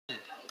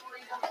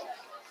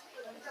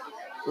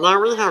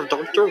Now we have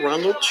Dr.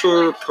 Ronald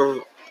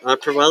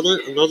providing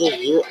another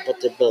view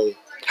about the bay.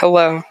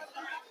 Hello.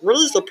 What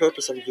is the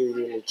purpose of your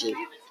eulogy?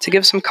 To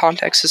give some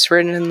context, it's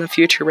written in the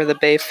future where the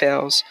bay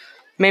fails.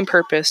 The main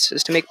purpose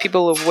is to make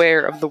people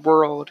aware of the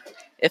world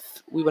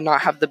if we would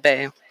not have the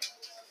bay.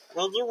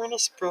 Why do you want to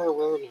spread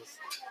awareness?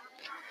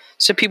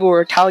 So people will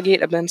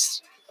retaliate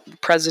against the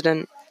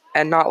president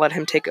and not let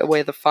him take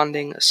away the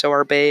funding so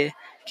our bay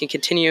can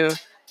continue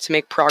to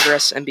make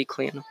progress and be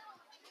clean.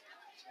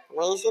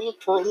 Why is it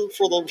important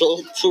for the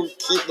bay to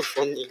keep the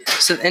funding?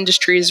 So the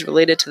industries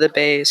related to the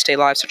bay stay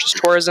alive, such as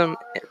tourism,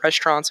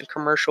 restaurants, and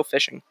commercial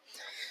fishing.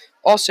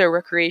 Also,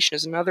 recreation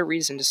is another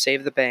reason to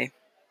save the bay.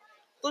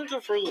 Thank you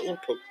for your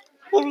input.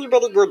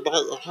 Everybody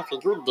goodbye and have a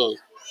good day.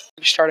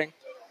 You're starting.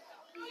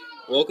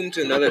 Welcome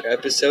to another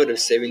episode of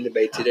Saving the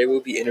Bay. Today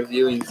we'll be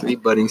interviewing 3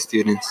 budding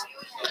students.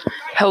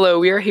 Hello,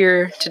 we are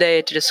here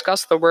today to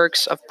discuss the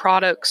works of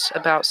products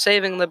about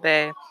saving the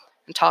bay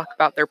and talk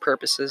about their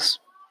purposes.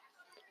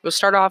 We'll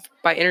start off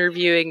by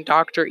interviewing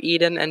Dr.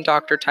 Eden and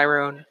Dr.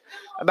 Tyrone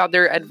about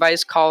their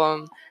advice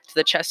column to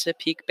the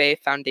Chesapeake Bay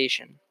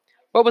Foundation.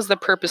 What was the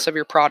purpose of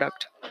your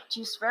product?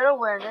 To spread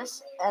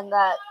awareness and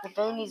that the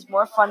bay needs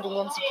more funding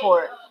and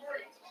support.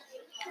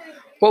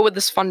 What would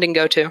this funding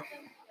go to?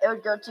 It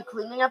would go to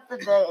cleaning up the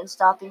bay and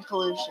stopping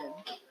pollution.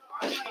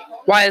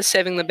 Why is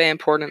saving the bay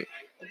important?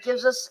 It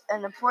gives us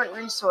an important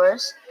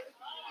resource.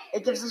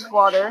 It gives us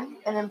water,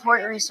 an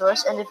important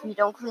resource, and if we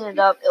don't clean it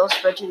up, it will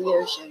spread to the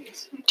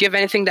oceans. Do you have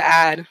anything to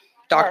add,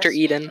 Dr. Yes.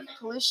 Eden?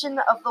 Pollution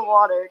of the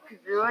water could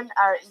ruin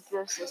our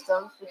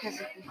ecosystems because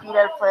if we feed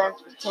our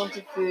plants with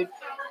tainted food,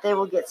 they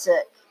will get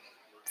sick.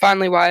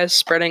 Finally, why is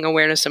spreading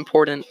awareness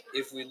important?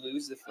 If we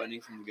lose the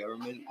funding from the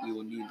government,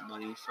 we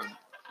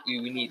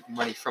need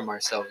money from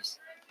ourselves.